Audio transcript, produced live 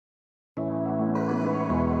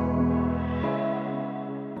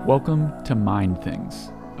Welcome to Mind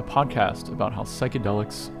Things, a podcast about how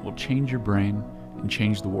psychedelics will change your brain and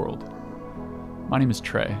change the world. My name is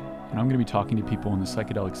Trey, and I'm going to be talking to people in the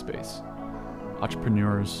psychedelic space.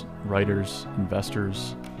 Entrepreneurs, writers,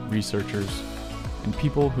 investors, researchers, and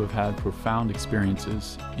people who have had profound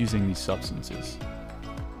experiences using these substances.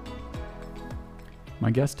 My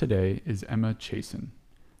guest today is Emma Chasin.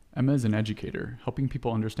 Emma is an educator, helping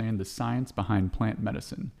people understand the science behind plant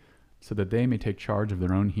medicine so that they may take charge of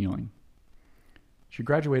their own healing. She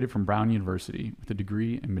graduated from Brown University with a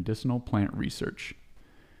degree in medicinal plant research.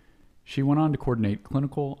 She went on to coordinate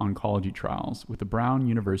clinical oncology trials with the Brown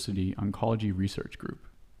University Oncology Research Group.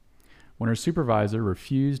 When her supervisor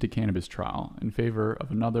refused a cannabis trial in favor of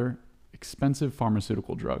another expensive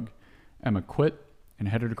pharmaceutical drug, Emma quit and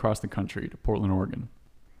headed across the country to Portland, Oregon.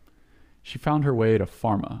 She found her way to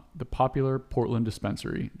Pharma, the popular Portland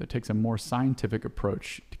dispensary that takes a more scientific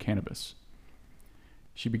approach to cannabis.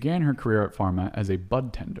 She began her career at Pharma as a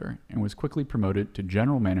bud tender and was quickly promoted to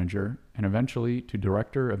general manager and eventually to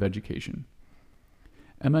director of education.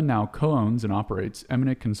 Emma now co-owns and operates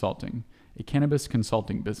Eminent Consulting, a cannabis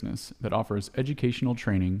consulting business that offers educational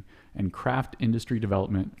training and craft industry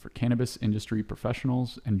development for cannabis industry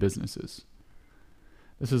professionals and businesses.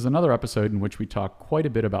 This is another episode in which we talk quite a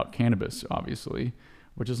bit about cannabis, obviously,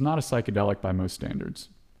 which is not a psychedelic by most standards.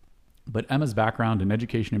 But Emma's background and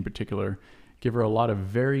education in particular give her a lot of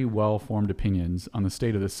very well-formed opinions on the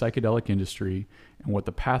state of the psychedelic industry and what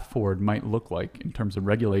the path forward might look like in terms of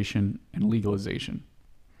regulation and legalization.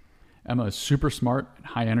 Emma is super smart and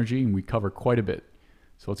high energy, and we cover quite a bit.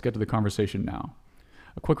 So let's get to the conversation now.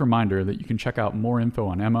 A quick reminder that you can check out more info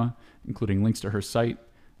on Emma, including links to her site,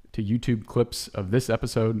 to YouTube clips of this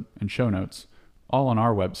episode and show notes, all on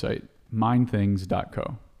our website,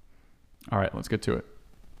 mindthings.co. All right, let's get to it.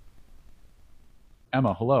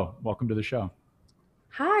 Emma, hello. Welcome to the show.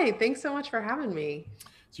 Hi, thanks so much for having me.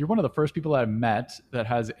 So you're one of the first people that I've met that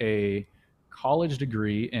has a college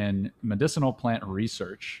degree in medicinal plant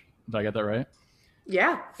research. Did I get that right?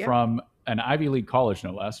 Yeah. From an Ivy League college,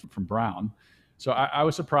 no less, from Brown. So I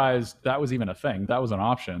was surprised that was even a thing. That was an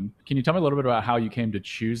option. Can you tell me a little bit about how you came to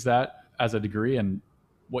choose that as a degree and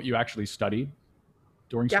what you actually studied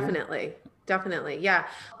during school? Definitely. Yeah.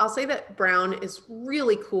 I'll say that Brown is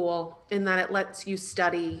really cool in that it lets you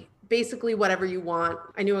study basically whatever you want.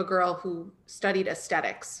 I knew a girl who studied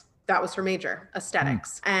aesthetics. That was her major,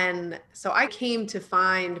 aesthetics. And so I came to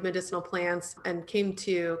find medicinal plants and came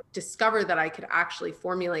to discover that I could actually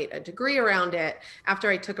formulate a degree around it after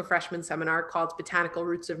I took a freshman seminar called Botanical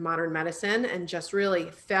Roots of Modern Medicine and just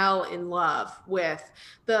really fell in love with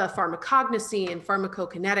the pharmacognosy and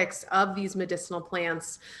pharmacokinetics of these medicinal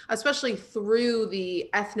plants, especially through the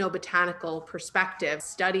ethnobotanical perspective,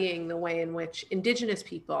 studying the way in which indigenous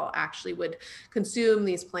people actually would consume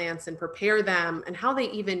these plants and prepare them, and how they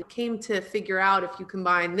even came to figure out if you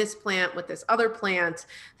combine this plant with this other plant,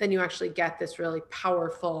 then you actually get this really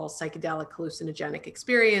powerful psychedelic hallucinogenic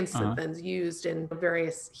experience that then's used in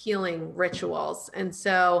various healing rituals. And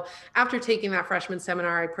so after taking that freshman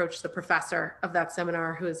seminar, I approached the professor of that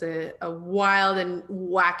seminar, who is a wild and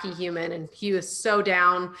wacky human. And he was so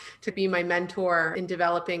down to be my mentor in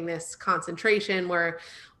developing this concentration where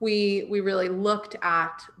we really looked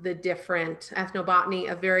at the different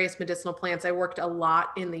ethnobotany of various medicinal plants. I worked a lot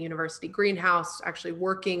in the university greenhouse, actually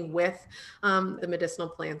working with the medicinal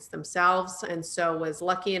plants themselves. And so was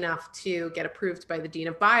lucky enough to get approved by the Dean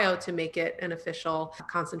of Bio to make it an official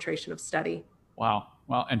concentration of study. Wow.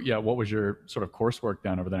 And what was your sort of coursework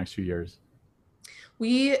then over the next few years?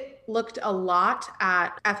 We looked a lot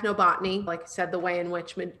at ethnobotany, like I said, the way in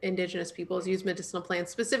which indigenous peoples use medicinal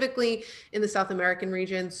plants, specifically in the South American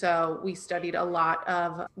region. So we studied a lot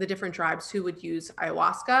of the different tribes who would use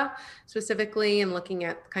ayahuasca specifically, and looking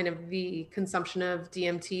at kind of the consumption of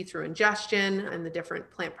DMT through ingestion and the different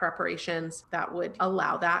plant preparations that would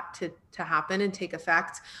allow that to happen and take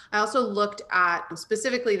effect. I also looked at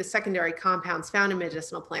specifically the secondary compounds found in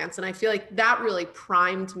medicinal plants. And I feel like that really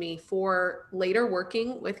primed me for later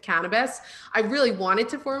working with cannabis. I really wanted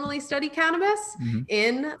to formally study cannabis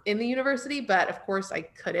in the university, but of course I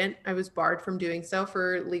couldn't. I was barred from doing so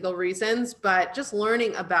for legal reasons, but just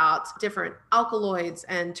learning about different alkaloids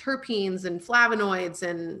and terpenes and flavonoids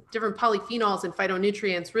and different polyphenols and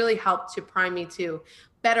phytonutrients really helped to prime me to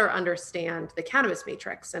better understand the cannabis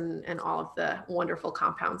matrix and all of the wonderful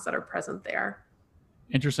compounds that are present there.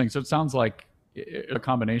 Interesting. So it sounds like a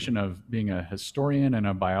combination of being a historian and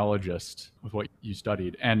a biologist with what you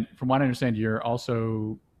studied. And from what I understand, you're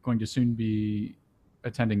also going to soon be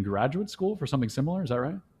attending graduate school for something similar. Is that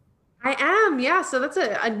right? I am, yeah. So that's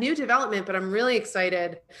a new development, but I'm really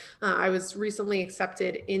excited. I was recently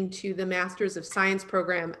accepted into the Masters of Science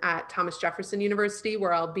program at Thomas Jefferson University,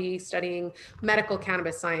 where I'll be studying medical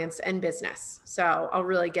cannabis science and business. So I'll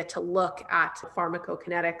really get to look at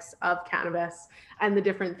pharmacokinetics of cannabis and the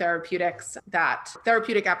different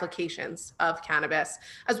therapeutic applications of cannabis,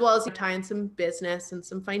 as well as tie in some business and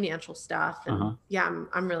some financial stuff. And Uh-huh. yeah,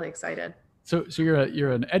 I'm really excited. So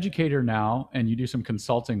you're an educator now, and you do some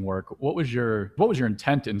consulting work. What was your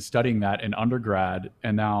intent in studying that in undergrad,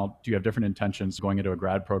 and now do you have different intentions going into a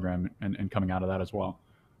grad program and coming out of that as well?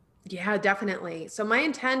 Yeah, definitely. So my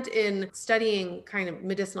intent in studying kind of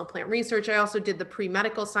medicinal plant research, I also did the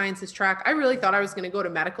pre-medical sciences track. I really thought I was going to go to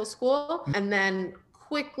medical school, and then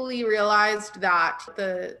quickly realized that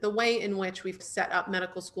the way in which we've set up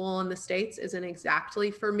medical school in the States isn't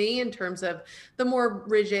exactly for me in terms of the more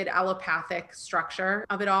rigid allopathic structure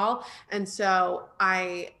of it all. And so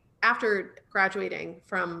after graduating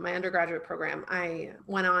from my undergraduate program, I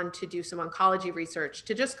went on to do some oncology research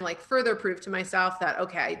to just like further prove to myself that,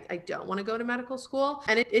 okay, I don't want to go to medical school.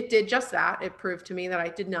 And it did just that. It proved to me that I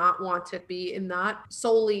did not want to be in that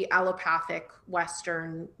solely allopathic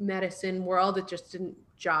Western medicine world. It just didn't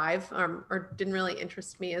jive, or didn't really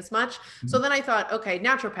interest me as much. So then I thought, okay,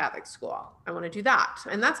 naturopathic school, I want to do that.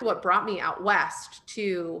 And that's what brought me out west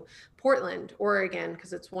to Portland, Oregon,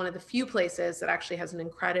 because it's one of the few places that actually has an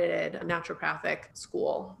accredited naturopathic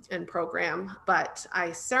school and program. But I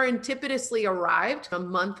serendipitously arrived a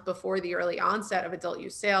month before the early onset of adult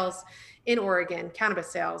use sales in Oregon,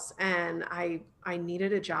 cannabis sales, and I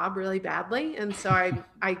needed a job really badly. And so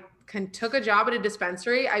I took a job at a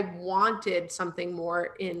dispensary. I wanted something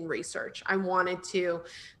more in research. I wanted to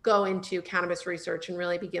go into cannabis research and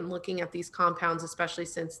really begin looking at these compounds, especially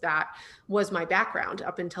since that was my background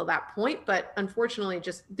up until that point. But unfortunately,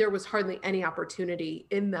 just there was hardly any opportunity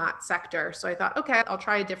in that sector. So I thought, okay, I'll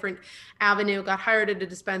try a different avenue. Got hired at a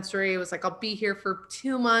dispensary. It was like, I'll be here for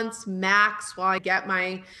 2 months max while I get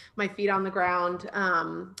my feet on the ground,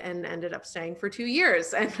 and ended up staying for 2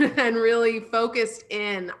 years and really focused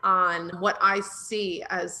in on what I see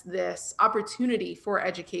as this opportunity for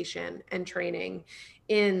education and training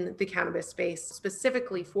in the cannabis space,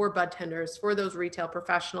 specifically for bud tenders, for those retail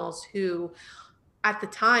professionals who, at the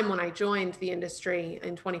time when I joined the industry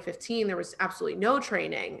in 2015, there was absolutely no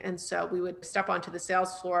training. And so we would step onto the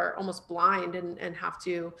sales floor almost blind and have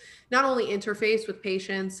to not only interface with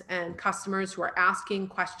patients and customers who are asking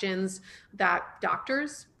questions that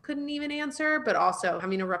doctors couldn't even answer, but also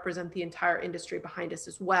having to represent the entire industry behind us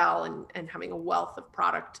as well, and having a wealth of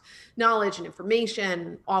product knowledge and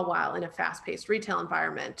information, all while in a fast-paced retail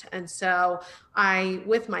environment. And so I,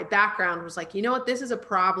 with my background, was like, you know what, this is a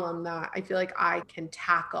problem that I feel like I can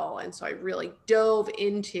tackle. And so I really dove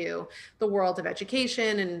into the world of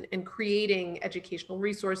education and creating educational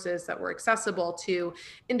resources that were accessible to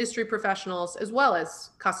industry professionals as well as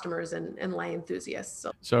customers and lay enthusiasts.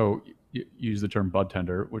 So you use the term bud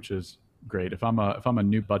tender, which is great. If I'm a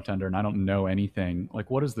new bud tender and I don't know anything, like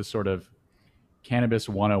what is the sort of cannabis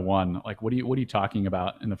 101? Like what are you talking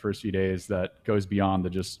about in the first few days that goes beyond the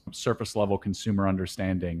just surface level consumer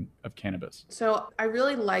understanding of cannabis? So I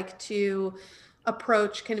really like to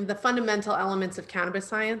approach kind of the fundamental elements of cannabis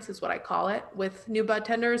science, is what I call it, with new bud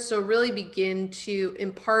tenders. So really begin to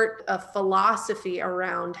impart a philosophy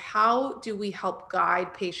around how do we help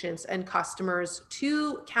guide patients and customers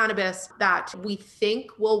to cannabis that we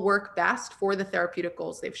think will work best for the therapeutic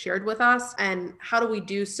goals they've shared with us, and how do we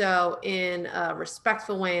do so in a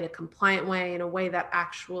respectful way, in a compliant way, in a way that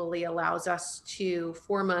actually allows us to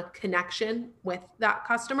form a connection with that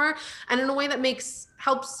customer, and in a way that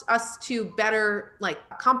helps us to better like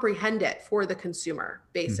comprehend it for the consumer,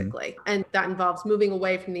 basically. And that involves moving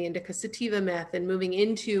away from the indica sativa myth and moving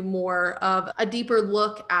into more of a deeper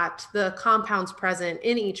look at the compounds present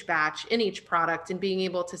in each batch, in each product, and being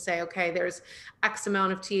able to say, okay, there's X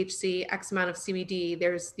amount of THC, X amount of CBD,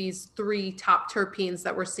 there's these 3 top terpenes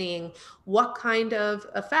that we're seeing. What kind of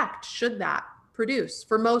effect should that produce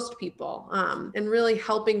for most people, and really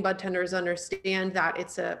helping bud tenders understand that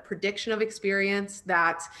it's a prediction of experience,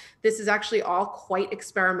 that this is actually all quite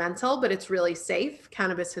experimental, but it's really safe.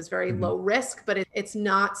 Cannabis has very low risk, but it's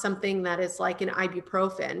not something that is like an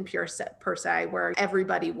ibuprofen per se, where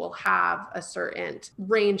everybody will have a certain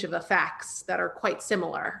range of effects that are quite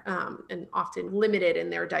similar, and often limited in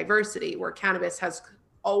their diversity, where cannabis has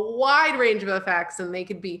a wide range of effects and they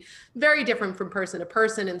could be very different from person to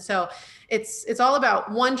person. And so it's all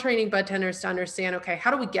about training bud tenders to understand, okay,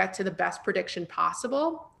 how do we get to the best prediction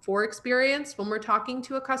possible for experience when we're talking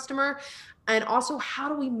to a customer? And also, how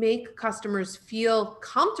do we make customers feel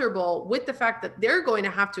comfortable with the fact that they're going to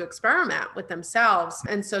have to experiment with themselves?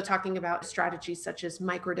 And so talking about strategies such as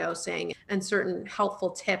microdosing and certain helpful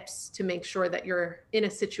tips to make sure that you're in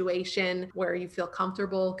a situation where you feel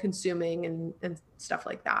comfortable consuming and stuff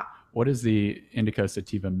like that. What is the indica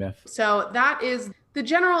sativa myth? So that is the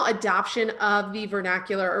general adoption of the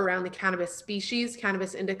vernacular around the cannabis species,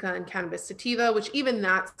 cannabis indica and cannabis sativa, which even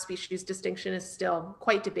that species distinction is still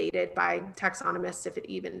quite debated by taxonomists if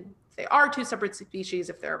they are two separate species,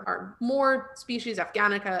 if there are more species,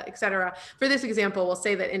 Afghanica, et cetera. For this example, we'll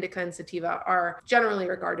say that indica and sativa are generally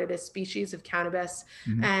regarded as species of cannabis.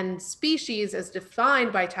 Mm-hmm. And species, as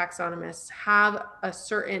defined by taxonomists, have a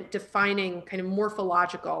certain defining kind of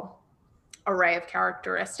morphological array of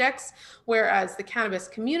characteristics, whereas the cannabis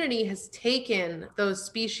community has taken those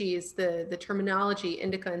species, the terminology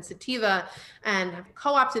indica and sativa, and have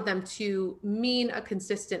co-opted them to mean a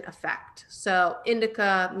consistent effect. So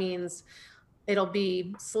indica means it'll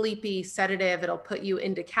be sleepy, sedative, it'll put you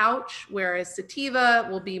into couch, whereas sativa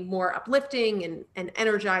will be more uplifting and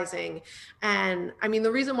energizing. And I mean,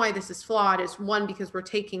 the reason why this is flawed is one, because we're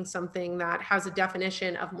taking something that has a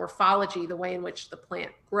definition of morphology, the way in which the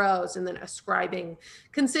plant grows, and then ascribing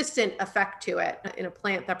consistent effect to it in a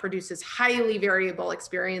plant that produces highly variable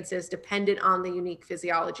experiences dependent on the unique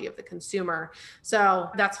physiology of the consumer. So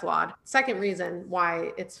that's flawed. Second reason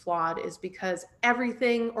why it's flawed is because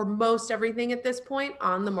everything, or most everything at this point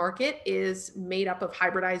on the market, is made up of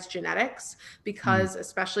hybridized genetics, because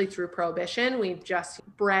especially through prohibition, we've just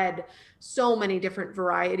bred so many different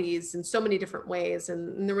varieties in so many different ways.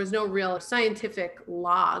 And there was no real scientific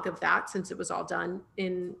log of that since it was all done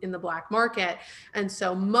in the black market. And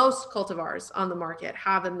so most cultivars on the market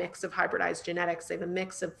have a mix of hybridized genetics. They have a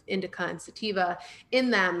mix of indica and sativa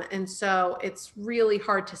in them. And so it's really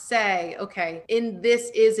hard to say, okay,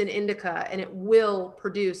 this is an indica and it will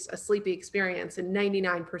produce a sleepy experience in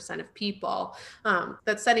 99% of people.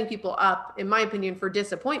 That's setting people up, in my opinion, for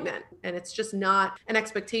disappointment. And it's just not an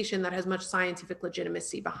expectation that has much scientific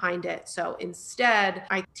legitimacy behind it. So instead,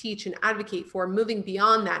 I teach and advocate for moving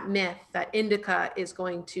beyond that myth that indica is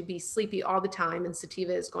going to be sleepy all the time and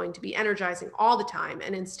sativa is going to be energizing all the time.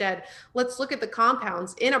 And instead, let's look at the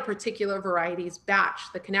compounds in a particular variety's batch,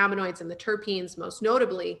 the cannabinoids and the terpenes most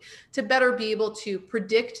notably, to better be able to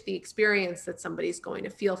predict the experience that somebody's going to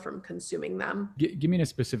feel from consuming them. Give me a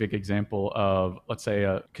specific example of, let's say,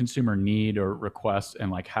 a consumer need or request,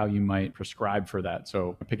 and like how you might prescribe for that.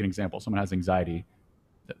 So pick an example. Someone has anxiety.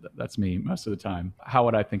 That's me most of the time. How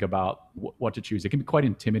would I think about what to choose? It can be quite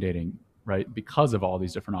intimidating, right? Because of all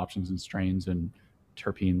these different options and strains and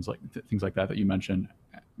terpenes, like things like that you mentioned.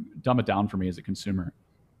 Dumb it down for me as a consumer.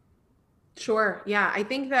 Sure. Yeah. I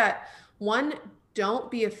think that one,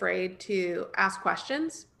 don't be afraid to ask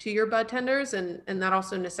questions to your bud tenders. And that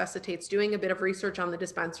also necessitates doing a bit of research on the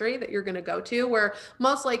dispensary that you're going to go to, where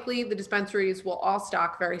most likely the dispensaries will all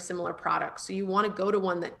stock very similar products. So you want to go to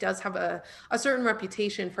one that does have a certain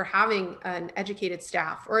reputation for having an educated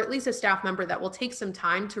staff, or at least a staff member that will take some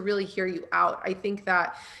time to really hear you out. I think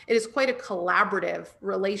that it is quite a collaborative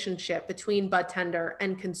relationship between bud tender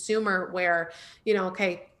and consumer, where,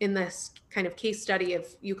 okay, in this kind of case study,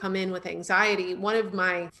 if you come in with anxiety, one of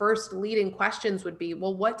my first leading questions would be,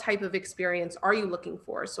 well, what type of experience are you looking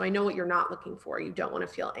for? So I know what you're not looking for. You don't want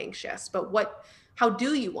to feel anxious, but how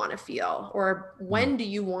do you want to feel? Or when do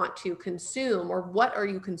you want to consume? Or what are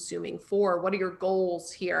you consuming for? What are your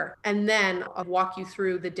goals here? And then I'll walk you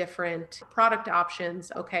through the different product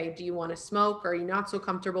options. Okay, do you want to smoke? Are you not so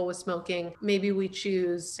comfortable with smoking? Maybe we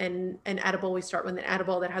choose an edible. We start with an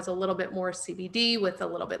edible that has a little bit more CBD with a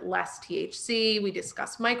little bit less THC. We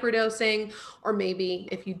discuss microdosing. Or maybe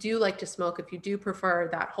if you do like to smoke, if you do prefer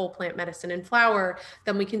that whole plant medicine and flower,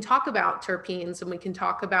 then we can talk about terpenes, and we can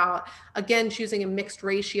talk about, again, choosing a mixed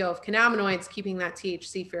ratio of cannabinoids, keeping that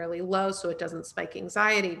THC fairly low so it doesn't spike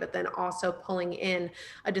anxiety, but then also pulling in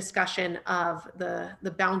a discussion of the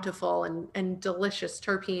bountiful and delicious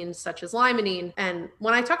terpenes such as limonene. And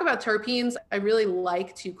when I talk about terpenes, I really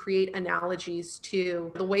like to create analogies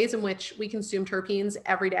to the ways in which we consume terpenes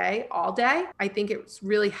every day, all day. I think it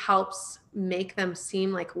really helps make them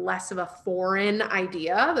seem like less of a foreign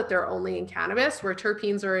idea that they're only in cannabis, where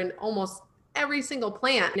terpenes are in almost every single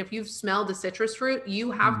plant. And if you've smelled a citrus fruit,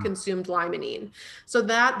 you have Mm. consumed limonene. So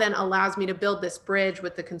that then allows me to build this bridge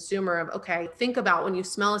with the consumer of, okay, think about when you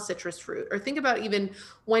smell a citrus fruit, or think about even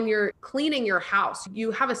when you're cleaning your house,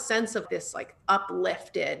 you have a sense of this like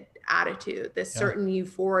uplifted attitude, this Yeah. certain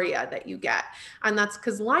euphoria that you get. And that's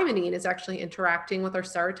because limonene is actually interacting with our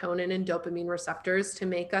serotonin and dopamine receptors to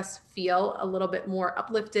make us feel a little bit more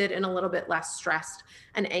uplifted and a little bit less stressed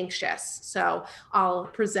and anxious. So I'll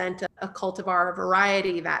present a cultivar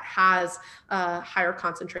variety that has a higher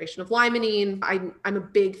concentration of limonene. I'm a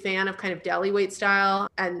big fan of kind of deli weight style,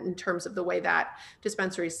 and in terms of the way that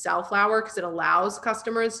dispensaries sell flower, because it allows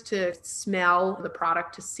customers to smell the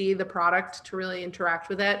product, to see the product, to really interact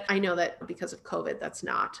with it. I know that because of COVID, that's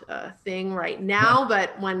not a thing right now,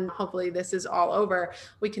 but when hopefully this is all over,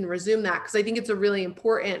 we can resume that, because I think it's a really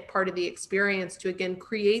important part of the experience to, again,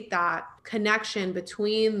 create that connection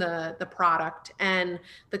between the product and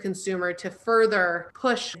the consumer to further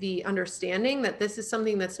push the understanding that this is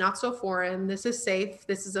something that's not so foreign. This is safe.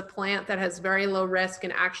 This is a plant that has very low risk,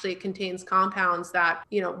 and actually it contains compounds that,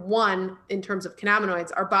 one, in terms of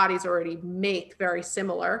cannabinoids, our bodies already make very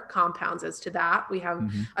similar compounds as to that. We have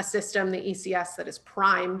Hmm. a system, the ECS, that is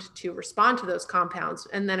primed to respond to those compounds.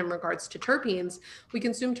 And then in regards to terpenes, we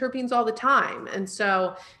consume terpenes all the time. And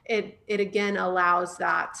so it again allows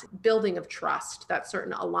that building of trust, that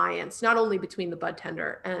certain alliance, not only between the bud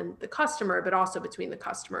tender and the customer, but also between the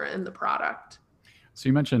customer and the product. So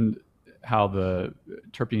you mentioned how the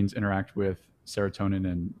terpenes interact with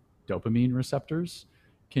serotonin and dopamine receptors.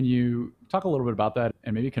 Can you talk a little bit about that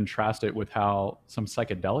and maybe contrast it with how some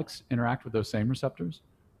psychedelics interact with those same receptors?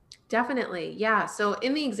 Definitely. Yeah. So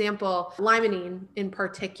in the example, limonene in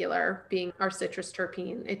particular, being our citrus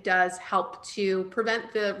terpene, it does help to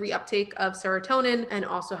prevent the reuptake of serotonin and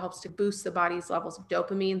also helps to boost the body's levels of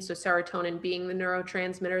dopamine. So serotonin being the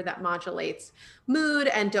neurotransmitter that modulates mood,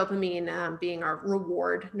 and dopamine being our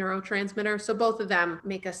reward neurotransmitter. So both of them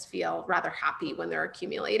make us feel rather happy when they're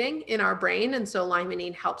accumulating in our brain. And so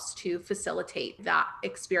limonene helps to facilitate that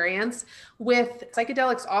experience. With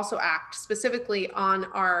psychedelics also act specifically on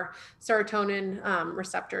our serotonin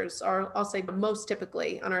receptors, or I'll say most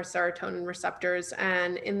typically on our serotonin receptors.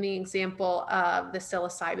 And in the example of the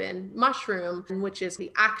psilocybin mushroom, which is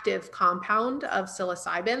the active compound of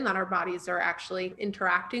psilocybin that our bodies are actually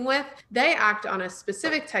interacting with, they act on a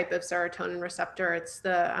specific type of serotonin receptor. It's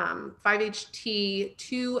the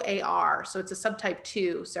 5-HT2AR. So it's a subtype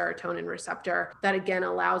 2 serotonin receptor that again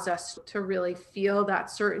allows us to really feel that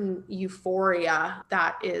certain euphoria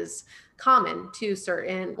that is common to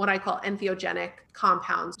certain what I call entheogenic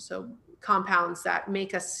compounds. So compounds that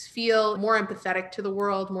make us feel more empathetic to the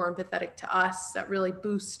world, more empathetic to us, that really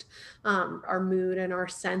boost our mood and our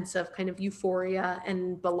sense of kind of euphoria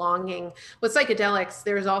and belonging. With psychedelics,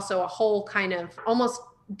 there's also a whole kind of almost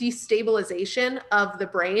destabilization of the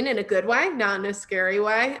brain in a good way, not in a scary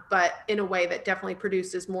way, but in a way that definitely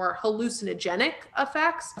produces more hallucinogenic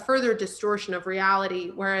effects, further distortion of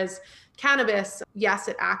reality. Whereas cannabis, yes,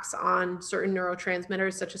 it acts on certain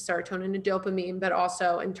neurotransmitters such as serotonin and dopamine, but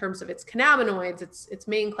also in terms of its cannabinoids, its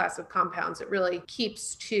main class of compounds, it really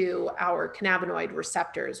keeps to our cannabinoid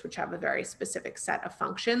receptors, which have a very specific set of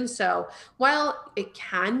functions. So while it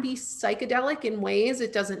can be psychedelic in ways,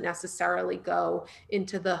 it doesn't necessarily go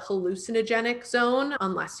into the hallucinogenic zone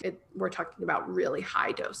unless we're talking about really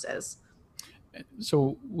high doses.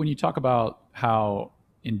 So when you talk about how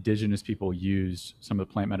indigenous people use some of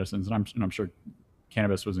the plant medicines, and I'm sure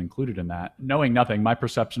cannabis was included in that. Knowing nothing, my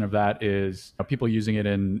perception of that is people using it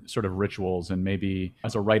in sort of rituals and maybe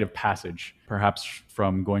as a rite of passage, perhaps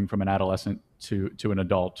from going from an adolescent to an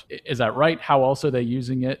adult. Is that right? How else are they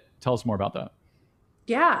using it? Tell us more about that.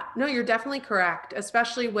 Yeah, no, you're definitely correct,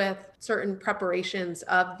 especially with certain preparations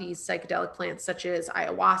of these psychedelic plants, such as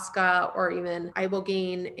ayahuasca or even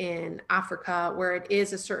ibogaine in Africa, where it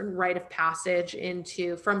is a certain rite of passage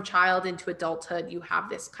into from child into adulthood. You have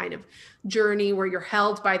this kind of journey where you're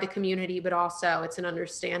held by the community, but also it's an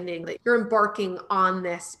understanding that you're embarking on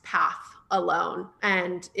this path alone.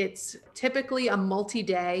 And it's typically a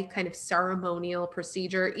multi-day kind of ceremonial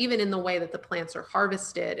procedure, even in the way that the plants are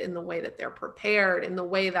harvested, in the way that they're prepared, in the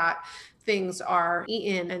way that things are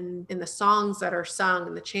eaten, and in the songs that are sung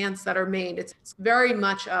and the chants that are made. It's very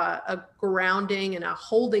much a grounding and a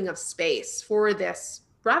holding of space for this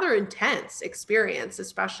rather intense experience,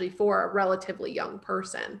 especially for a relatively young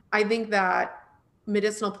person. I think that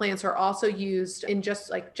medicinal plants are also used in just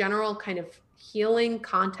like general kind of healing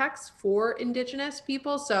context for Indigenous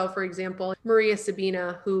people. So for example, Maria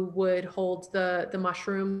Sabina, who would hold the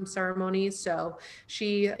mushroom ceremonies. So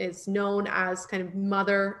she is known as kind of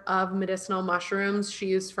mother of medicinal mushrooms.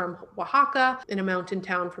 She is from Oaxaca, in a mountain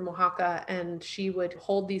town from Oaxaca, and she would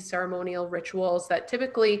hold these ceremonial rituals that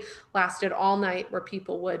typically lasted all night, where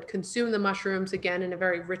people would consume the mushrooms, again in a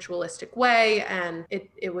very ritualistic way. And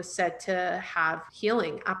it was said to have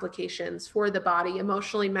healing applications for the body,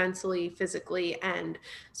 emotionally, mentally, physically, and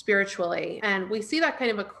spiritually. And we see that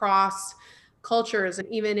kind of across cultures, and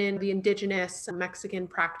even in the indigenous Mexican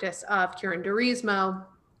practice of curanderismo,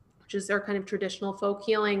 which is their kind of traditional folk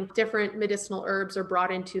healing. Different medicinal herbs are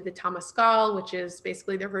brought into the Temazcal, which is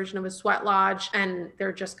basically their version of a sweat lodge, and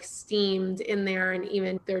they're just steamed in there, and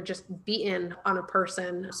even they're just beaten on a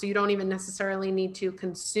person. So you don't even necessarily need to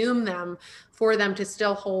consume them for them to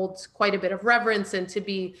still hold quite a bit of reverence and to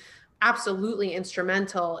be absolutely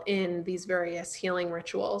instrumental in these various healing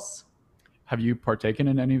rituals. Have you partaken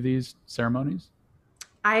in any of these ceremonies?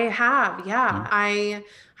 I have, yeah. Yeah. I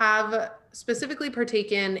have specifically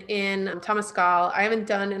partaken in Temazcal. I haven't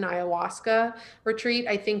done an ayahuasca retreat.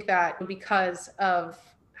 I think that because of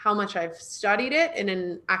how much I've studied it in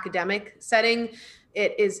an academic setting,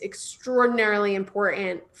 it is extraordinarily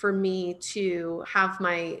important for me to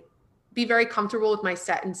be very comfortable with my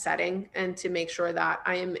set and setting, and to make sure that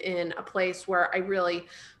I am in a place where I really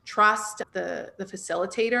trust the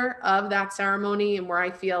facilitator of that ceremony, and where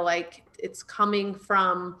I feel like it's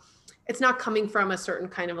not coming from a certain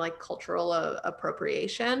kind of like cultural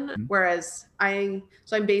appropriation. Mm-hmm. Whereas I'm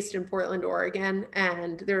based in Portland, Oregon,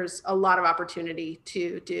 and there's a lot of opportunity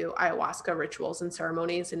to do ayahuasca rituals and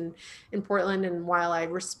ceremonies in Portland. And while I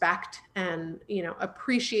respect and,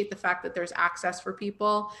 appreciate the fact that there's access for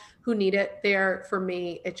people who need it there, for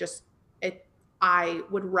me, I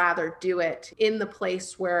would rather do it in the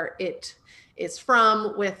place where it is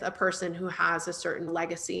from, with a person who has a certain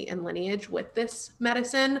legacy and lineage with this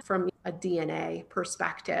medicine from a DNA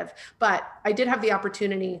perspective. But I did have the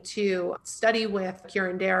opportunity to study with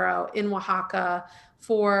curandero in Oaxaca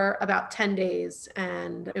for about 10 days.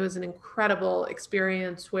 And it was an incredible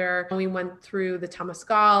experience where we went through the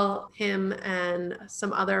Temazcal. Him and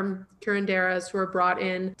some other curanderas who were brought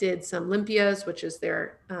in did some limpias, which is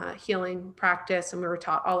their healing practice. And we were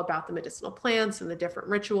taught all about the medicinal plants and the different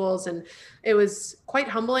rituals. And it was quite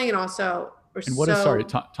humbling. And also, And what is, sorry,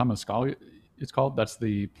 Temazcal it's called? That's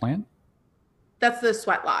the plant? That's the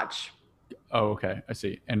sweat lodge. Oh, okay. I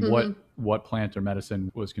see. And what plant or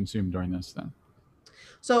medicine was consumed during this then?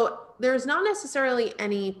 So there's not necessarily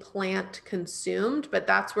any plant consumed, but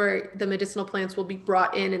that's where the medicinal plants will be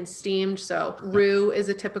brought in and steamed. So rue is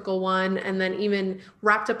a typical one, and then even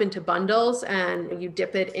wrapped up into bundles, and you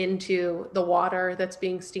dip it into the water that's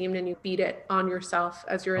being steamed and you beat it on yourself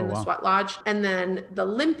as you're in the sweat lodge. And then the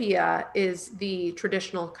limpia is the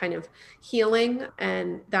traditional kind of healing,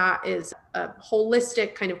 and that is a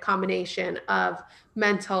holistic kind of combination of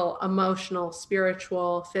mental, emotional,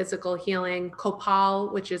 spiritual, physical healing. Copal,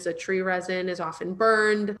 which is a tree resin, is often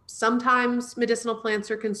burned. Sometimes medicinal plants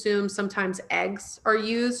are consumed. Sometimes eggs are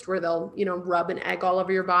used, where they'll, rub an egg all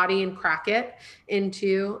over your body and crack it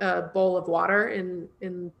into a bowl of water in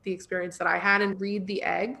the experience that I had, and read the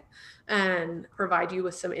egg and provide you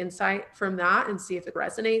with some insight from that and see if it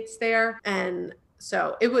resonates there. And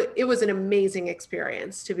so it was an amazing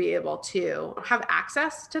experience to be able to have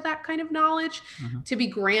access to that kind of knowledge, to be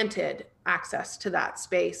granted access to that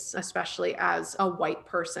space, especially as a white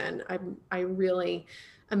person. I really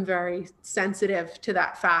am very sensitive to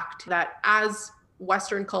that fact that as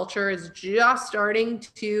Western culture is just starting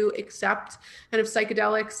to accept kind of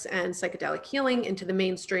psychedelics and psychedelic healing into the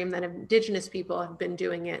mainstream, that Indigenous people have been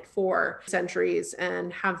doing it for centuries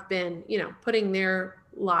and have been, putting their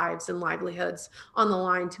lives and livelihoods on the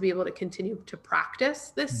line to be able to continue to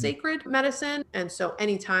practice this sacred medicine. And so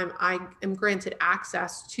anytime I am granted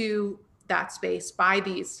access to that space by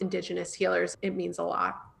these Indigenous healers, it means a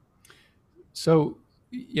lot. So,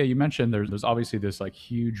 yeah, you mentioned there's obviously this like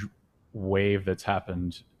huge wave that's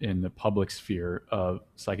happened in the public sphere of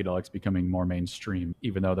psychedelics becoming more mainstream,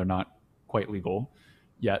 even though they're not quite legal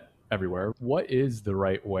yet everywhere. What is the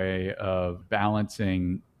right way of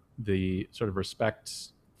balancing the sort of respect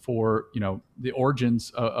for, the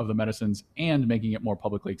origins of the medicines and making it more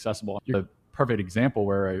publicly accessible? You're a perfect example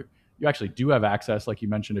where you actually do have access, like you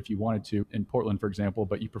mentioned, if you wanted to in Portland, for example,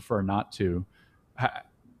 but you prefer not to.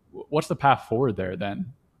 What's the path forward there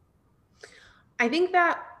then? I think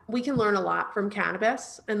that we can learn a lot from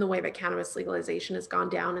cannabis and the way that cannabis legalization has gone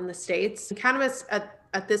down in the States. Cannabis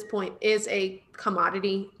at this point is a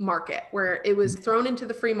commodity market where it was thrown into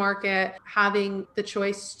the free market, having the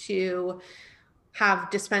choice to have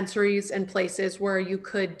dispensaries and places where you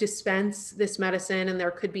could dispense this medicine, and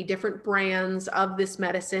there could be different brands of this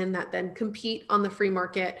medicine that then compete on the free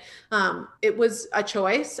market. It was a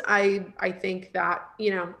choice. I think that,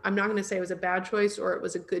 I'm not going to say it was a bad choice or it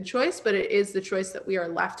was a good choice, but it is the choice that we are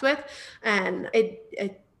left with. And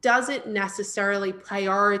it doesn't necessarily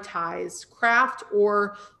prioritize craft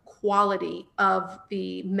or quality of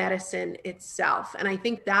the medicine itself. And I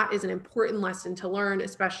think that is an important lesson to learn,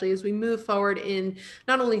 especially as we move forward in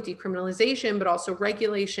not only decriminalization, but also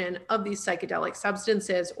regulation of these psychedelic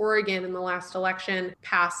substances. Oregon in the last election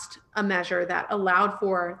passed a measure that will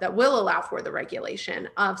allow for the regulation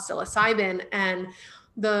of psilocybin. And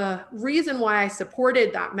the reason why I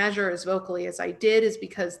supported that measure as vocally as I did is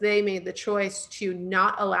because they made the choice to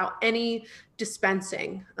not allow any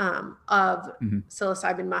dispensing of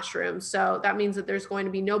psilocybin mushrooms. So that means that there's going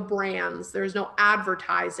to be no brands, there's no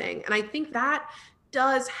advertising. And I think that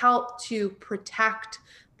does help to protect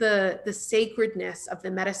the sacredness of the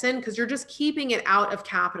medicine, because you're just keeping it out of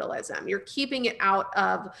capitalism. You're keeping it out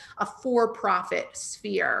of a for-profit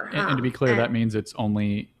sphere. And to be clear, that means it's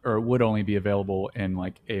only, or would only be available in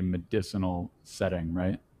like a medicinal setting,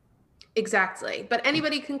 right? Exactly. But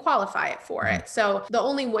anybody can qualify it for it. So the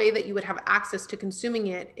only way that you would have access to consuming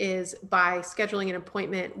it is by scheduling an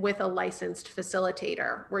appointment with a licensed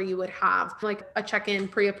facilitator, where you would have like a check-in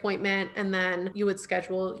pre-appointment, and then you would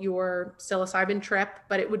schedule your psilocybin trip,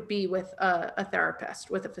 but it would be with a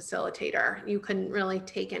therapist, with a facilitator. You couldn't really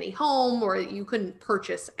take any home, or you couldn't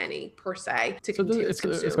purchase any per se to consume.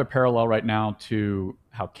 It's a parallel right now to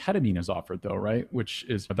how ketamine is offered, though, right?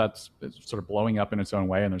 That's sort of blowing up in its own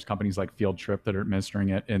way. And there's companies like Field Trip that are administering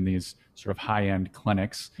it in these sort of high-end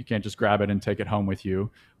clinics. You can't just grab it and take it home with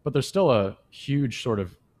you. But there's still a huge sort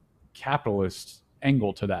of capitalist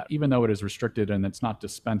angle to that, even though it is restricted and it's not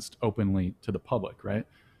dispensed openly to the public, right?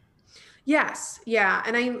 Yes. Yeah.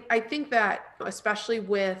 And I think that especially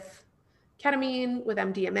with ketamine, with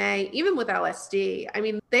MDMA, even with LSD, I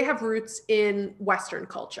mean, they have roots in Western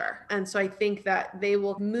culture. And so I think that they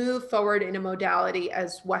will move forward in a modality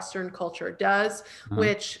as Western culture does,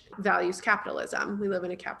 which values capitalism. We live in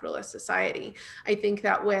a capitalist society. I think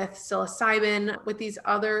that with psilocybin, with these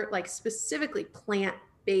other, like specifically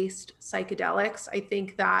plant-based psychedelics, I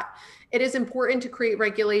think that it is important to create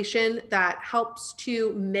regulation that helps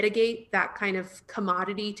to mitigate that kind of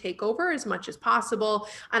commodity takeover as much as possible.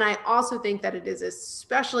 And I also think that it is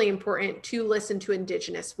especially important to listen to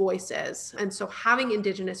Indigenous voices. And so having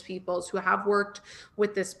Indigenous peoples who have worked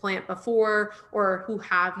with this plant before, or who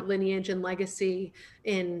have lineage and legacy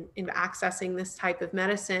in accessing this type of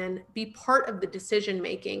medicine, be part of the decision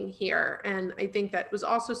making here. And I think that was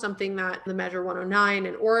also something that the Measure 109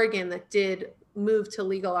 in Oregon that did move to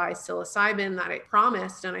legalize psilocybin, that it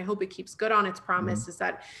promised, and I hope it keeps good on its promise, is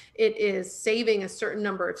that it is saving a certain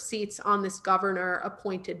number of seats on this governor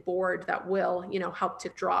appointed board that will, help to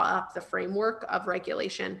draw up the framework of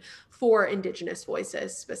regulation for Indigenous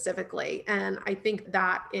voices specifically. And I think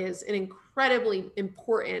that is an incredibly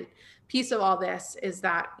important piece of all this, is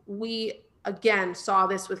that we again saw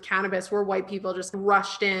this with cannabis, where white people just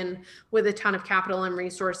rushed in with a ton of capital and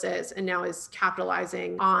resources and now is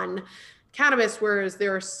capitalizing on cannabis, whereas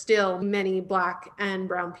there are still many Black and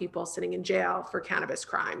brown people sitting in jail for cannabis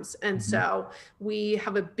crimes. And so we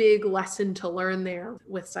have a big lesson to learn there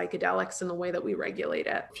with psychedelics and the way that we regulate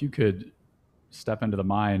it. If you could step into the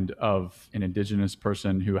mind of an Indigenous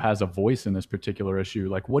person who has a voice in this particular issue,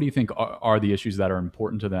 like what do you think are the issues that are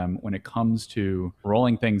important to them when it comes to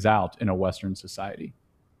rolling things out in a Western society?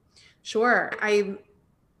 Sure.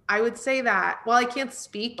 I would say that while I can't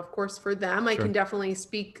speak, of course, for them, I can definitely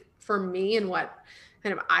speak for me and what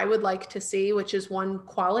kind of I would like to see, which is one,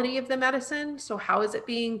 quality of the medicine. So how is it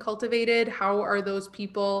being cultivated? How are those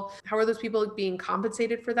people being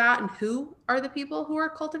compensated for that? And who are the people who are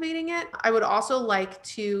cultivating it? I would also like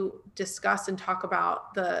to discuss and talk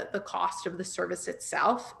about the cost of the service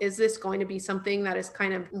itself. Is this going to be something that is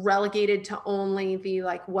kind of relegated to only the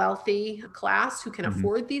like wealthy class who can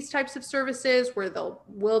afford these types of services?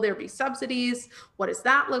 Will there be subsidies? What does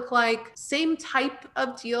that look like? Same type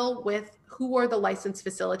of deal with who are the licensed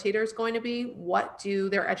facilitators going to be? What do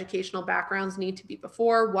their educational backgrounds need to be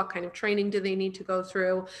before? What kind of training do they need to go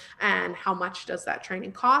through? And how much does that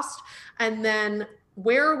training cost? And then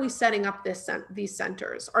where are we setting up these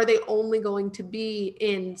centers? Are they only going to be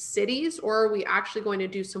in cities, or are we actually going to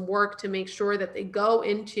do some work to make sure that they go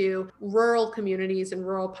into rural communities and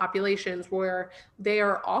rural populations where they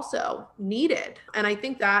are also needed? And I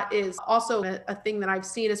think that is also a thing that I've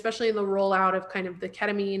seen, especially in the rollout of kind of the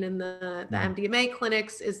ketamine and the MDMA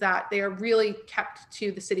clinics, is that they are really kept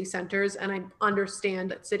to the city centers. And I understand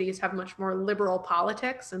that cities have much more liberal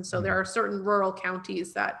politics. And so there are certain rural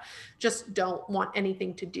counties that just don't want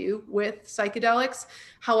anything to do with psychedelics.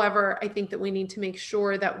 However, I think that we need to make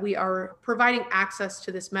sure that we are providing access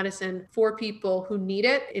to this medicine for people who need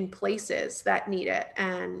it in places that need it.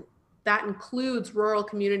 And that includes rural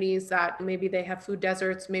communities that maybe they have food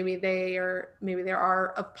deserts, maybe there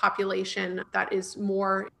are a population that is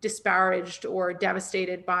more disparaged or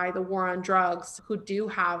devastated by the war on drugs, who do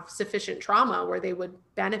have sufficient trauma where they would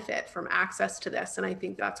benefit from access to this. And I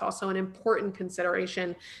think that's also an important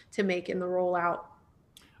consideration to make in the rollout.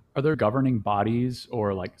 Are there governing bodies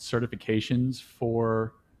or like certifications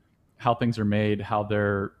for how things are made, how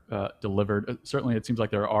they're delivered? Certainly, it seems like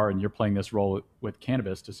there are, and you're playing this role with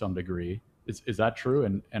cannabis to some degree. Is that true?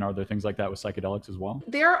 And are there things like that with psychedelics as well?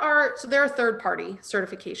 There are third-party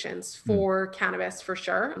certifications for cannabis for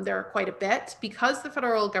sure. There are quite a bit because the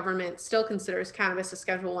federal government still considers cannabis a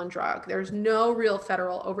Schedule I drug. There's no real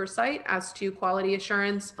federal oversight as to quality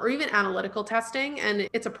assurance or even analytical testing, and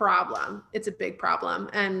it's a problem. It's a big problem,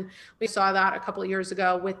 and we saw that a couple of years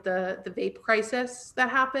ago with the vape crisis that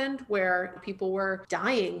happened, where people were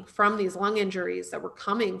dying from these lung injuries that were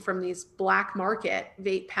coming from these black market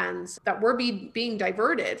vape pens that were being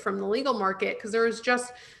diverted from the legal market because there was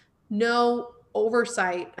just no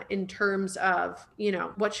oversight in terms of,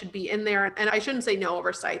 what should be in there. And I shouldn't say no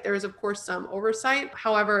oversight. There is, of course, some oversight.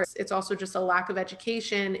 However, it's also just a lack of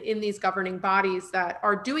education in these governing bodies that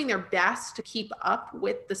are doing their best to keep up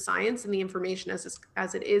with the science and the information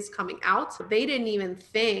as it is coming out. They didn't even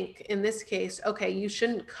think in this case, okay, you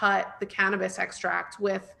shouldn't cut the cannabis extract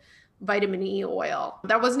with vitamin E oil.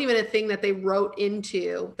 That wasn't even a thing that they wrote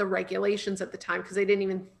into the regulations at the time because they didn't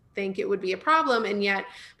even think it would be a problem. And yet,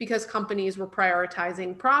 because companies were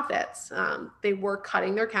prioritizing profits, they were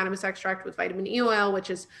cutting their cannabis extract with vitamin E oil, which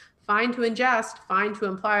is fine to ingest, fine to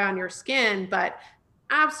apply on your skin, but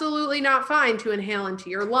absolutely not fine to inhale into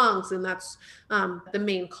your lungs. And that's the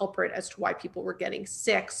main culprit as to why people were getting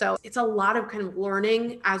sick. So it's a lot of kind of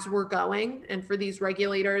learning as we're going. And for these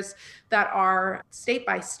regulators that are state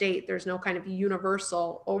by state, there's no kind of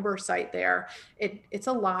universal oversight there. It's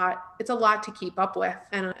a lot to keep up with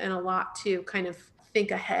and a lot to kind of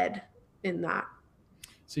think ahead in that.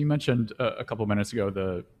 So you mentioned a couple of minutes ago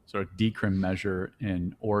the sort of decrim measure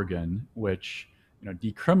in Oregon, which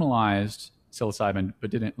decriminalized psilocybin but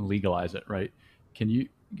didn't legalize it, right? Can you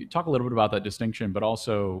talk a little bit about that distinction, but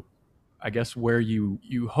also, I guess, where you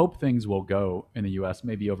hope things will go in the U.S.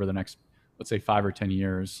 maybe over the next, let's say, 5 or 10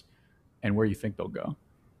 years, and where you think they'll go?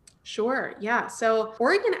 Sure. Yeah. So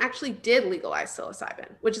Oregon actually did legalize psilocybin,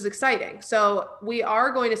 which is exciting. So we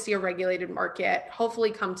are going to see a regulated market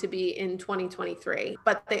hopefully come to be in 2023,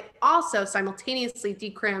 but they also simultaneously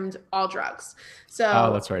decrimmed all drugs.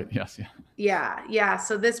 So that's right. Yes. Yeah. Yeah.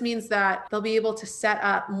 So this means that they'll be able to set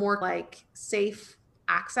up more like safe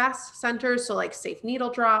access centers. So like safe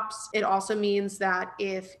needle drops. It also means that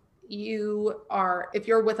if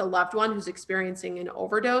you're with a loved one who's experiencing an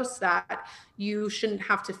overdose, that you shouldn't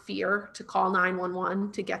have to fear to call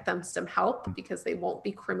 911 to get them some help because they won't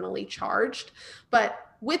be criminally charged. But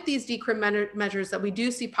with these decrim measures that we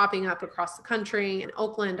do see popping up across the country, in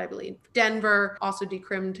Oakland, I believe Denver also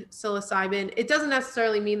decrimmed psilocybin. It doesn't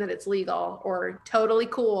necessarily mean that it's legal or totally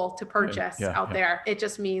cool to purchase out there. It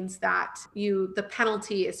just means that the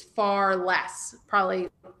penalty is far less. Probably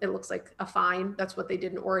it looks like a fine. That's what they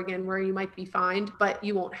did in Oregon, where you might be fined, but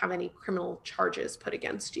you won't have any criminal charges put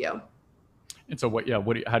against you. And so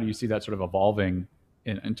how do you see that sort of evolving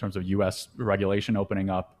in terms of U.S. regulation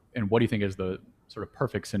opening up? And what do you think is the sort of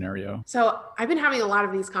perfect scenario? So I've been having a lot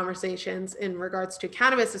of these conversations in regards to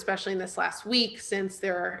cannabis, especially in this last week, since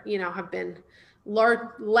there, have been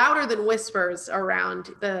louder than whispers around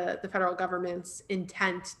the federal government's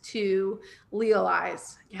intent to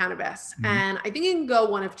legalize cannabis. Mm-hmm. And I think it can go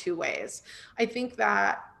one of two ways. I think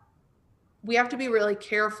that we have to be really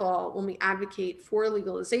careful when we advocate for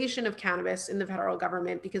legalization of cannabis in the federal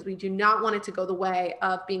government, because we do not want it to go the way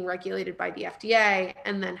of being regulated by the FDA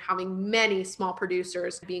and then having many small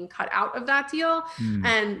producers being cut out of that deal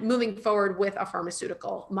and moving forward with a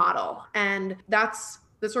pharmaceutical model. And that's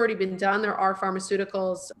That's already been done. There are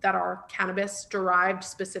pharmaceuticals that are cannabis derived,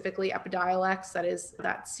 specifically Epidiolex, that is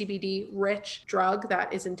that CBD rich drug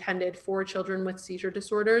that is intended for children with seizure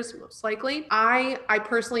disorders, most likely. I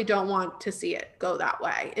personally don't want to see it go that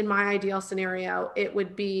way. In my ideal scenario, it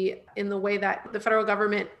would be in the way that the federal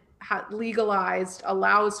government legalized,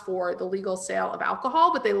 allows for the legal sale of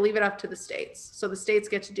alcohol, but they leave it up to the states. So the states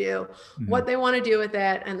get to do what they want to do with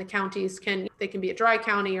it, and the counties can be a dry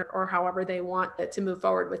county or however they want it to move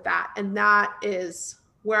forward with that. And that is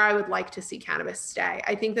where I would like to see cannabis stay.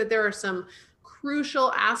 I think that there are some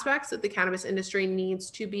crucial aspects that the cannabis industry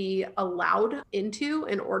needs to be allowed into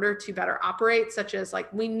in order to better operate, such as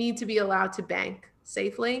like we need to be allowed to bank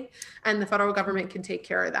safely, and the federal government can take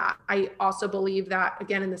care of that. I also believe that,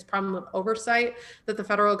 again, in this problem of oversight, that the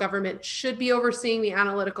federal government should be overseeing the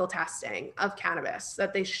analytical testing of cannabis,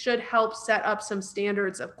 that they should help set up some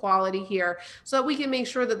standards of quality here so that we can make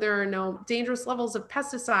sure that there are no dangerous levels of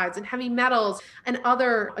pesticides and heavy metals and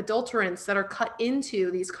other adulterants that are cut into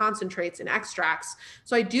these concentrates and extracts.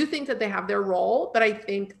 So I do think that they have their role, but I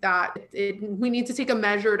think that we need to take a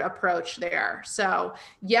measured approach there. So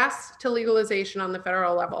yes to legalization on the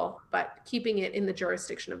federal level, but keeping it in the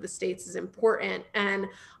jurisdiction of the states is important. And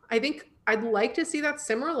I think I'd like to see that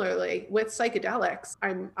similarly with psychedelics.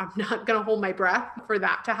 I'm not going to hold my breath for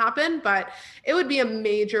that to happen, but it would be a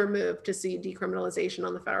major move to see decriminalization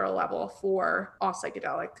on the federal level for all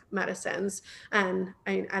psychedelic medicines, and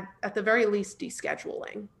at the very least,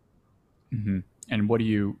 descheduling. Mm-hmm. And what do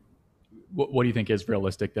you think is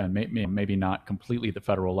realistic then? Maybe not completely the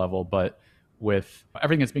federal level, but with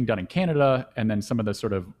everything that's being done in Canada and then some of the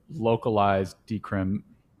sort of localized decrim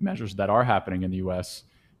measures that are happening in the US,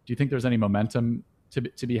 do you think there's any momentum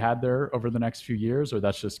to be had there over the next few years, or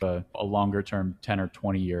that's just a longer term 10 or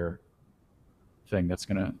 20 year thing that's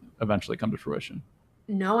going to eventually come to fruition?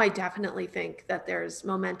 No, I definitely think that there's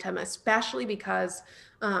momentum, especially because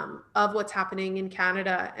of what's happening in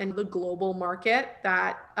Canada and the global market,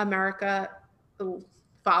 that America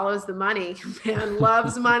follows the money and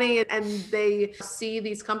loves money. And they see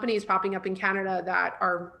these companies popping up in Canada that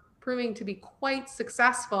are proving to be quite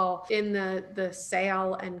successful in the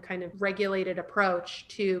sale and kind of regulated approach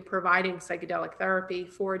to providing psychedelic therapy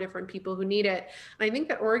for different people who need it. And I think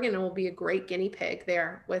that Oregon will be a great guinea pig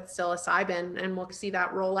there with psilocybin, and we'll see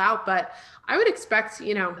that roll out. But I would expect,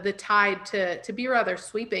 the tide to be rather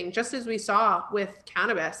sweeping, just as we saw with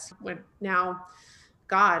cannabis, when now,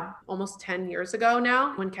 God, almost 10 years ago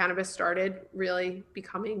now, when cannabis started really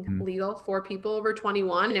becoming legal for people over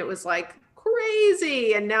 21. And it was like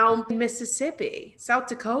crazy. And now Mississippi, South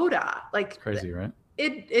Dakota, like it's crazy, right?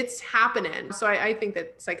 It's happening. So I think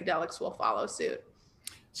that psychedelics will follow suit.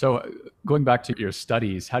 So going back to your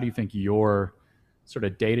studies, how do you think your sort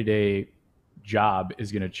of day-to-day job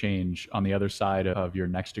is going to change on the other side of your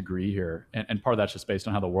next degree here? And part of that's just based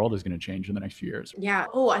on how the world is going to change in the next few years. Yeah.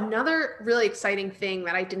 Oh, another really exciting thing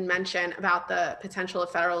that I didn't mention about the potential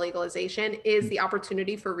of federal legalization is the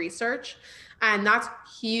opportunity for research. And that's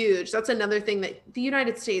huge. That's another thing that the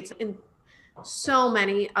United States, in so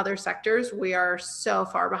many other sectors, we are so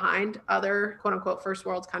far behind other quote unquote first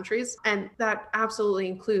world countries. And that absolutely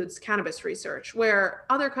includes cannabis research, where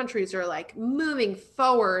other countries are like moving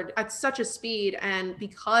forward at such a speed. And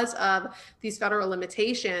because of these federal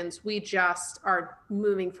limitations, we just are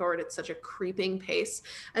moving forward at such a creeping pace.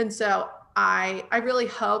 And so I really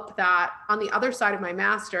hope that on the other side of my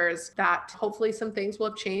master's, that hopefully some things will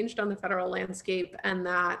have changed on the federal landscape, and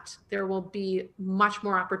that there will be much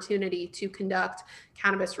more opportunity to conduct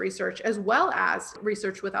cannabis research as well as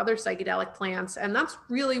research with other psychedelic plants. And that's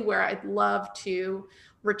really where I'd love to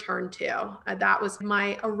return to. That was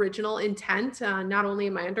my original intent, not only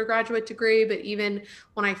in my undergraduate degree, but even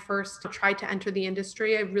when I first tried to enter the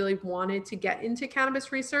industry, I really wanted to get into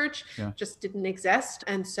cannabis research, just didn't exist.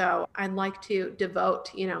 And so I'd like to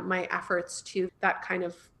devote, my efforts to that kind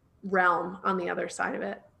of realm on the other side of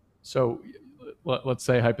it. So let's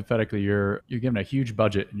say hypothetically, you're given a huge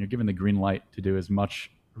budget and you're given the green light to do as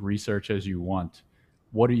much research as you want.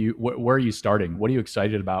 Where are you starting? What are you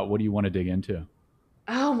excited about? What do you want to dig into?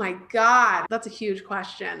 Oh my God, that's a huge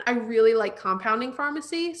question. I really like compounding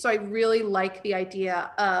pharmacy. So I really like the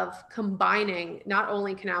idea of combining not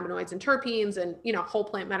only cannabinoids and terpenes and, whole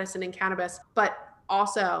plant medicine and cannabis, but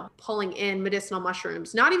also pulling in medicinal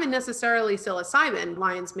mushrooms, not even necessarily psilocybin,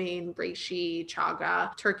 lion's mane, reishi,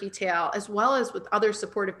 chaga, turkey tail, as well as with other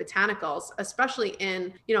supportive botanicals, especially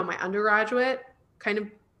in, my undergraduate kind of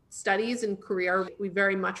studies and career, we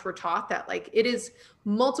very much were taught that like it is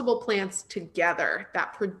multiple plants together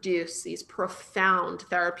that produce these profound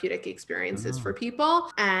therapeutic experiences for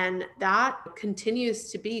people. And that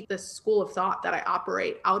continues to be the school of thought that I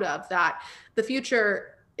operate out of, that the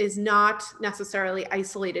future is not necessarily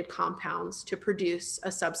isolated compounds to produce a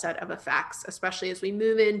subset of effects, especially as we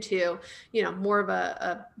move into, more of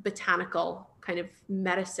a botanical kind of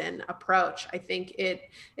medicine approach. I think it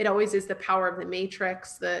always is the power of the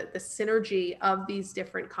matrix, the synergy of these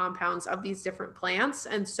different compounds, of these different plants.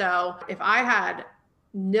 And so if I had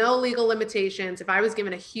no legal limitations, if I was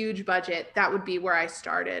given a huge budget, that would be where I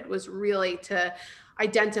started, was really to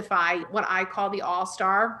identify what I call the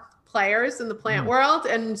all-star players in the plant world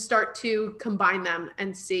and start to combine them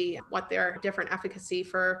and see what their different efficacy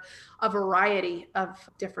for a variety of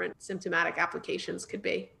different symptomatic applications could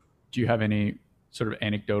be. Do you have any sort of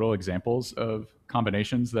anecdotal examples of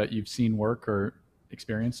combinations that you've seen work or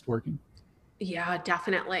experienced working? Yeah,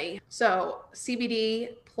 definitely. So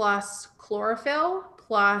CBD plus chlorophyll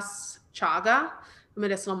plus chaga,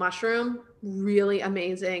 medicinal mushroom, really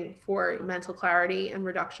amazing for mental clarity and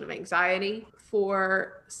reduction of anxiety.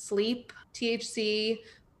 For sleep, THC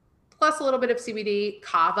plus a little bit of CBD,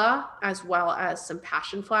 kava, as well as some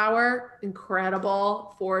passion flower,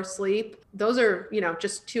 incredible for sleep. Those are,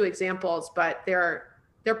 just two examples, but they're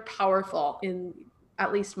powerful in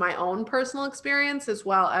at least my own personal experience, as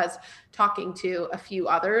well as talking to a few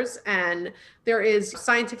others. And there is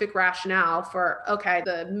scientific rationale for, okay,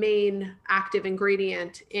 the main active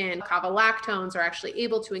ingredient in kava lactones are actually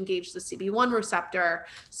able to engage the CB1 receptor.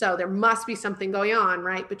 So there must be something going on,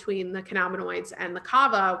 right, between the cannabinoids and the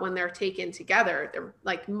kava when they're taken together. There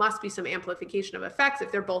must be some amplification of effects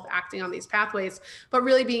if they're both acting on these pathways, but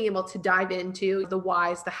really being able to dive into the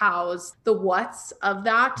whys, the hows, the whats of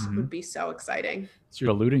that would be so exciting. So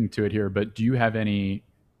you're alluding to it here, but do you have any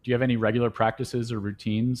regular practices or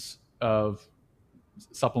routines of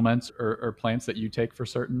supplements or plants that you take for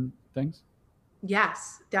certain things?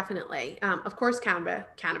 Yes, definitely. Of course,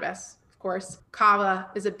 cannabis, of course. Kava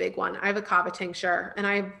is a big one. I have a kava tincture and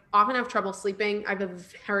I often have trouble sleeping. I have a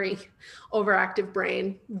very overactive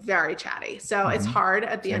brain, very chatty. So it's hard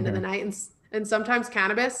at the end of the night. And sometimes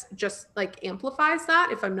cannabis just amplifies that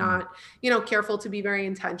if I'm not, careful to be very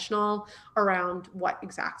intentional around what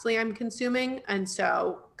exactly I'm consuming. And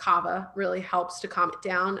so kava really helps to calm it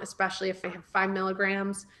down, especially if I have 5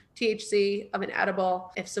 milligrams THC of an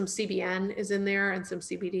edible. If some CBN is in there and some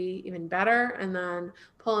CBD, even better. And then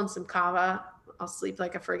pull in some kava, I'll sleep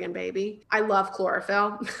like a friggin' baby. I love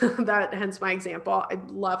chlorophyll. That hence my example. I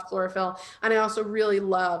love chlorophyll. And I also really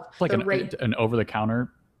love an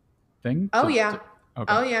over-the-counter thing? Okay.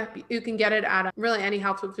 Oh yeah. You can get it at really any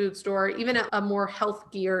health food store, even at a more health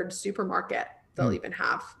geared supermarket. They'll even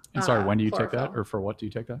have. And sorry, when do you take that, or for what do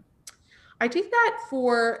you take that? I take that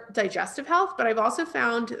for digestive health, but I've also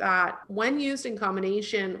found that when used in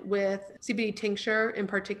combination with CBD tincture in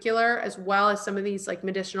particular, as well as some of these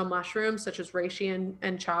medicinal mushrooms such as reishi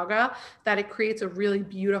and chaga, that it creates a really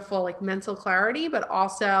beautiful mental clarity, but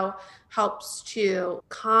also helps to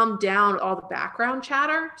calm down all the background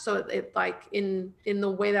chatter. So it in the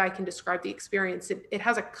way that I can describe the experience, it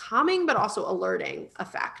has a calming but also alerting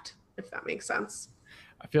effect, if that makes sense.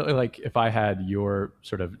 I feel like if I had your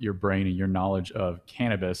brain and your knowledge of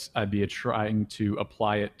cannabis, I'd be trying to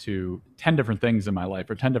apply it to 10 different things in my life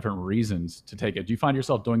or 10 different reasons to take it. Do you find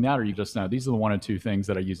yourself doing that, or you just know these are the 1 or 2 things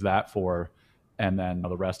that I use that for, and then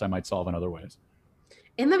the rest I might solve in other ways?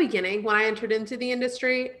 In the beginning, when I entered into the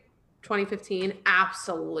industry, 2015,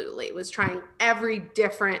 absolutely was trying every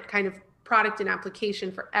different kind of product and application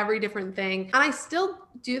for every different thing. And I still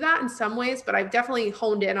do that in some ways, but I've definitely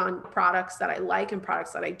honed in on products that I like and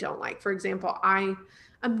products that I don't like. For example, I'm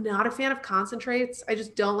not a fan of concentrates. I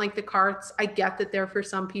just don't like the carts. I get that they're for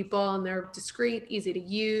some people and they're discreet, easy to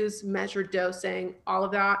use, measured dosing, all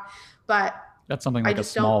of that. But that's something like a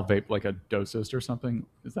small vape, like a Dosist or something.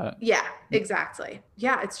 Is that? Yeah, exactly.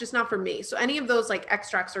 Yeah, it's just not for me. So any of those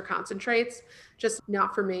extracts or concentrates, just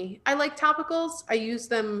not for me. I like topicals. I use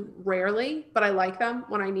them rarely, but I like them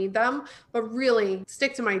when I need them. But really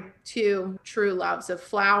stick to my 2 true loves of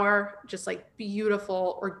flower, just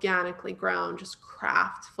beautiful, organically grown, just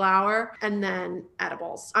craft flower, and then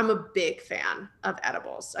edibles. I'm a big fan of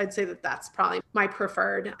edibles. I'd say that that's probably my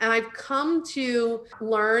preferred. And I've come to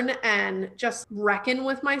learn and just reckon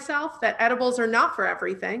with myself that edibles are not for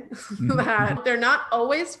everything, that they're not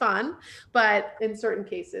always fun, but in certain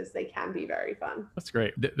cases they can be very fun. That's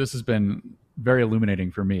great. This has been very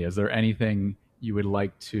illuminating for me. Is there anything you would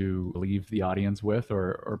like to leave the audience with,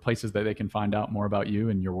 or places that they can find out more about you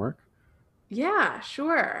and your work? Yeah,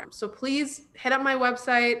 sure. So please hit up my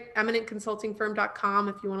website, eminentconsultingfirm.com,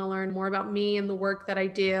 if you want to learn more about me and the work that I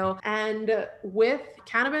do. And with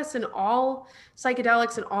cannabis and all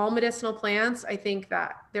psychedelics and all medicinal plants, I think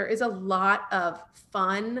that there is a lot of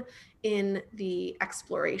fun in the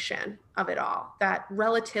exploration of it all, that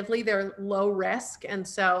relatively they're low risk. And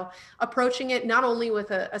so approaching it not only with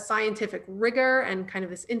a scientific rigor and kind of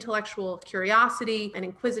this intellectual curiosity and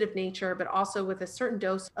inquisitive nature, but also with a certain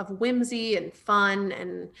dose of whimsy and fun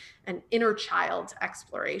and an inner child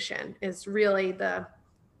exploration is really the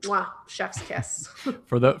chef's kiss.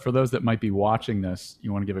 For those that might be watching this,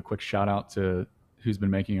 you want to give a quick shout out to who's been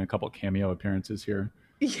making a couple cameo appearances here.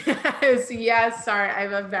 Yes. Sorry, I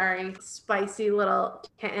have a very spicy little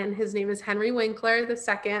kitten. His name is Henry Winkler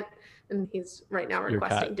II, and he's right now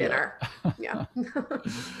requesting dinner. Yeah.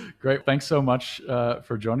 Great. Thanks so much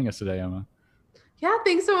for joining us today, Emma. Yeah,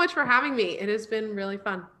 thanks so much for having me. It has been really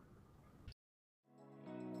fun.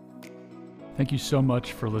 Thank you so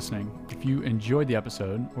much for listening. If you enjoyed the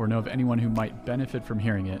episode or know of anyone who might benefit from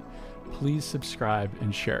hearing it, please subscribe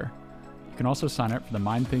and share. You can also sign up for the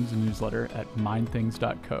Mind Things newsletter at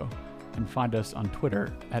mindthings.co and find us on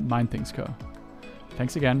Twitter at mindthingsco.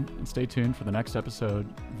 Thanks again, and stay tuned for the next episode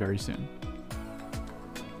very soon.